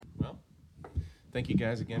Thank you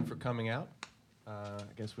guys again for coming out. I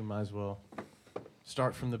guess we might as well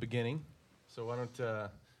start from the beginning. So why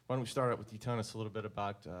don't we start out with you telling us a little bit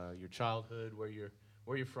about your childhood, where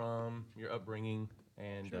you're from, your upbringing,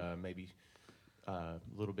 and Sure. maybe a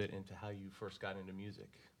little bit into how you first got into music.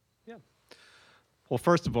 Yeah. Well,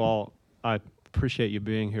 first of all, I appreciate you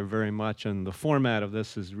being here very much, and the format of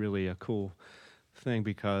this is really a cool thing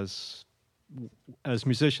because as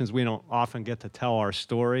musicians, we don't often get to tell our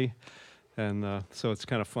story, and so it's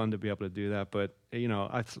kind of fun to be able to do that. But, you know,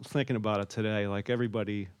 I was thinking about it today, like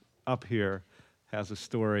everybody up here has a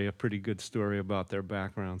story, a pretty good story about their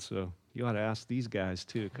background, so you ought to ask these guys,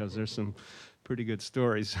 too, because there's some pretty good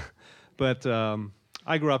stories. But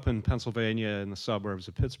I grew up in Pennsylvania in the suburbs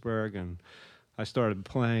of Pittsburgh, and I started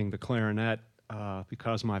playing the clarinet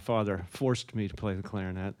because my father forced me to play the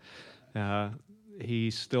clarinet.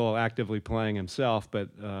 He's still actively playing himself, but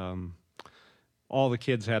all the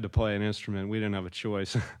kids had to play an instrument. We didn't have a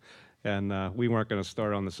choice. And we weren't going to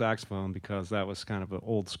start on the saxophone because that was kind of an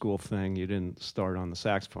old school thing. You didn't start on the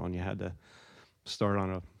saxophone. You had to start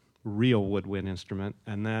on a real woodwind instrument.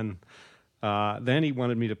 And then he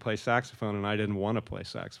wanted me to play saxophone, and I didn't want to play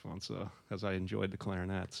saxophone, so because I enjoyed the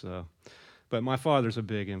clarinet. So, but my father's a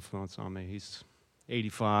big influence on me. He's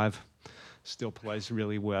 85, still plays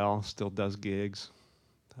really well, still does gigs,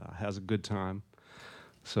 has a good time.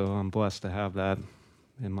 So I'm blessed to have that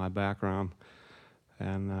in my background.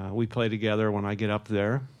 And we play together when I get up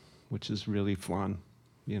there, which is really fun.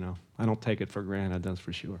 You know, I don't take it for granted, that's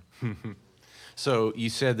for sure. So you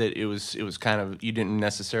said that it was kind of, you didn't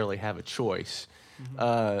necessarily have a choice.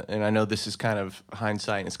 And I know this is kind of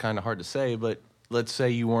hindsight and it's kind of hard to say, but let's say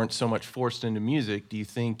you weren't so much forced into music. Do you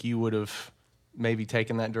think you would have maybe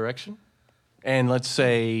taken that direction? And let's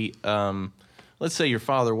say your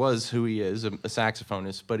father was who he is, a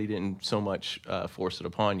saxophonist, but he didn't so much force it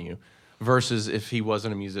upon you, versus if he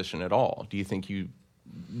wasn't a musician at all. Do you think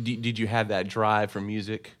did you have that drive for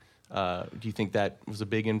music? Do you think that was a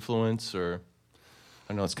big influence, or?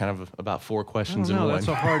 I know it's kind of about four questions in one. That's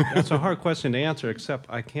a hard question to answer, except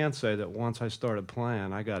I can say that once I started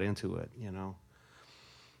playing, I got into it, you know.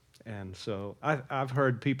 And so I've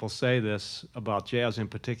heard people say this about jazz in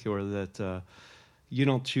particular, that you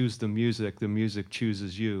don't choose the music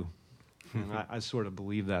chooses you. And I sort of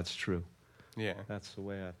believe that's true. Yeah. That's the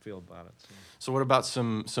way I feel about it. So what about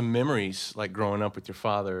some memories, like growing up with your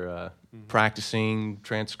father, practicing,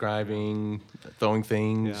 transcribing, throwing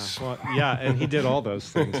things? Yeah, well, yeah, and he did all those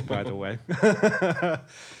things, by the way.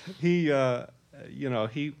 He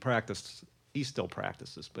practiced. He still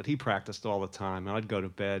practices, but he practiced all the time. And I'd go to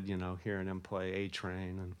bed, you know, hearing him play A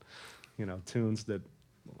Train and, you know, tunes that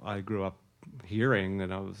I grew up hearing,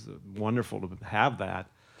 and it was wonderful to have that.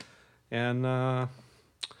 And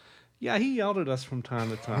yeah, he yelled at us from time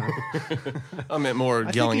to time. I meant more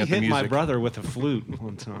yelling at the music. I think he hit my brother with a flute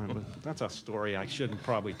one time, but that's a story I shouldn't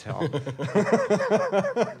probably tell.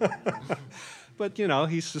 But, you know,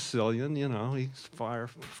 he's Sicilian, you know, he's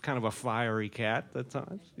kind of a fiery cat at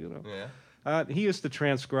times, you know. Yeah. He used to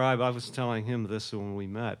transcribe. I was telling him this when we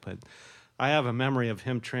met, but I have a memory of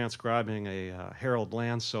him transcribing a Harold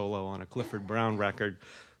Land solo on a Clifford Brown record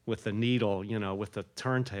with the needle, you know, with the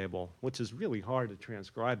turntable, which is really hard to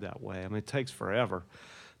transcribe that way. I mean, it takes forever.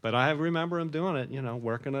 But I remember him doing it, you know,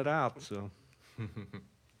 working it out. So,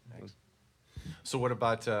 So what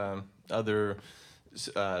about other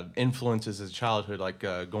influences as a childhood, like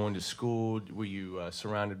going to school? Were you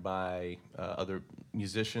surrounded by other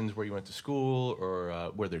musicians where you went to school,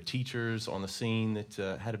 or were there teachers on the scene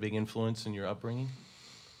that had a big influence in your upbringing?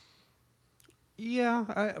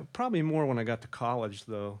 Yeah, probably more when I got to college,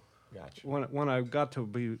 though. Gotcha. When I got to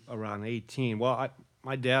be around 18, well,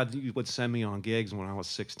 my dad would send me on gigs when I was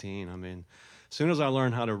 16. I mean, as soon as I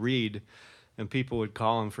learned how to read, and people would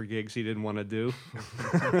call him for gigs he didn't want to do,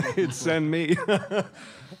 he'd send me.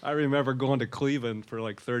 I remember going to Cleveland for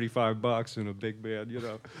like $35 in a big band, you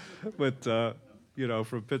know. But, you know,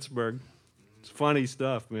 from Pittsburgh. It's funny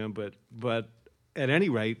stuff, man, but at any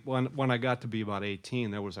rate, when I got to be about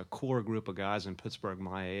 18, there was a core group of guys in Pittsburgh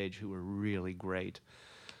my age who were really great.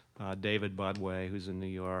 David Budway, who's in New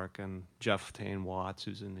York, and Jeff Tain Watts,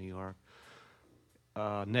 who's in New York.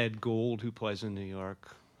 Ned Gould, who plays in New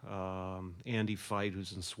York. Andy Feit,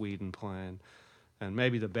 who's in Sweden playing. And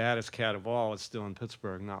maybe the baddest cat of all is still in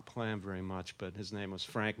Pittsburgh, not playing very much, but his name was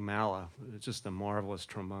Frank Malla. Just a marvelous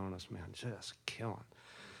trombonist, man, just killing.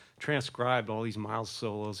 Transcribed all these Miles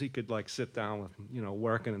solos. He could like sit down with, you know,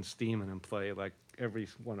 working and steaming and play like every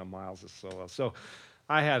one of Miles' solos. So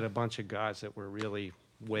I had a bunch of guys that were really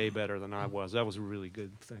way better than I was. That was a really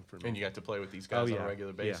good thing for me. And you got to play with these guys on a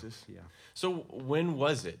regular basis? Yeah. So when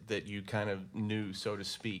was it that you kind of knew, so to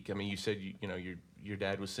speak? I mean, you said, your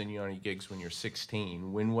dad was sending you on your gigs when you're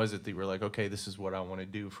 16. When was it that you were like, okay, this is what I want to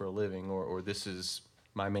do for a living, or this is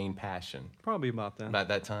my main passion? Probably about that. About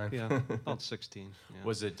that time? Yeah, about 16. Yeah.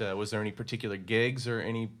 Was there any particular gigs or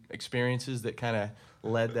any experiences that kind of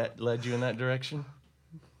led you in that direction?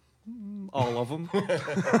 All of them.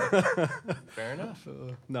 Fair enough.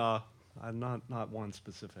 No, not one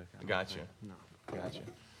specific. Gotcha. No. Gotcha.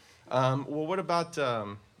 Well, what about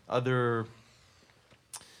other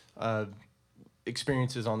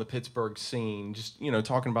experiences on the Pittsburgh scene? Just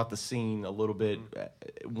talking about the scene a little bit.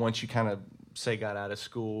 Once you kind of got out of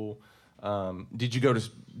school, did you go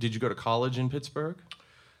to college in Pittsburgh?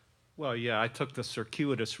 Well, yeah, I took the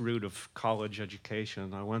circuitous route of college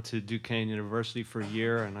education. I went to Duquesne University for a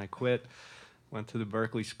year, and I quit. Went to the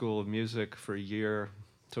Berklee School of Music for a year,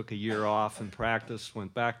 took a year off and practiced,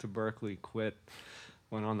 went back to Berklee, quit,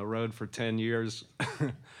 went on the road for 10 years.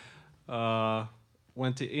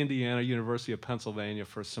 Went to Indiana University of Pennsylvania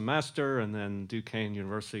for a semester, and then Duquesne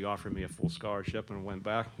University offered me a full scholarship, and went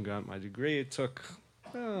back and got my degree. It took,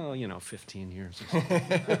 15 years or something.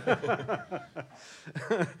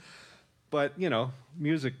 But,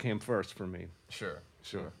 music came first for me. Sure.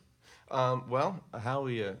 Well, how are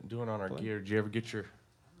we doing on our gear? Did you ever get your...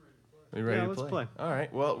 Are you ready to let's play. All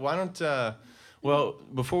right. Well, why don't...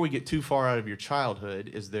 before we get too far out of your childhood,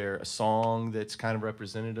 is there a song that's kind of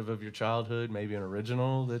representative of your childhood, maybe an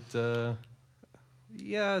original that...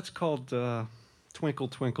 Yeah, it's called Twinkle,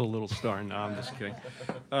 Twinkle, Little Star. No, I'm just kidding.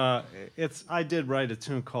 I did write a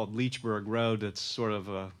tune called Leechburg Road. It's sort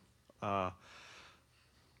of a...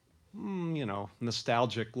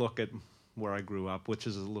 nostalgic look at where I grew up, which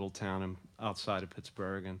is a little town outside of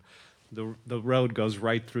Pittsburgh, and the road goes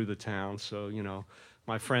right through the town. So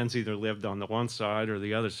my friends either lived on the one side or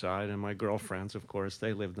the other side, and my girlfriends, of course,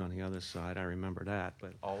 they lived on the other side. I remember that.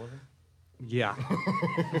 But all of them? Yeah.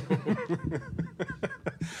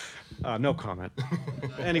 No comment.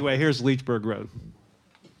 Anyway, here's Leechburg Road.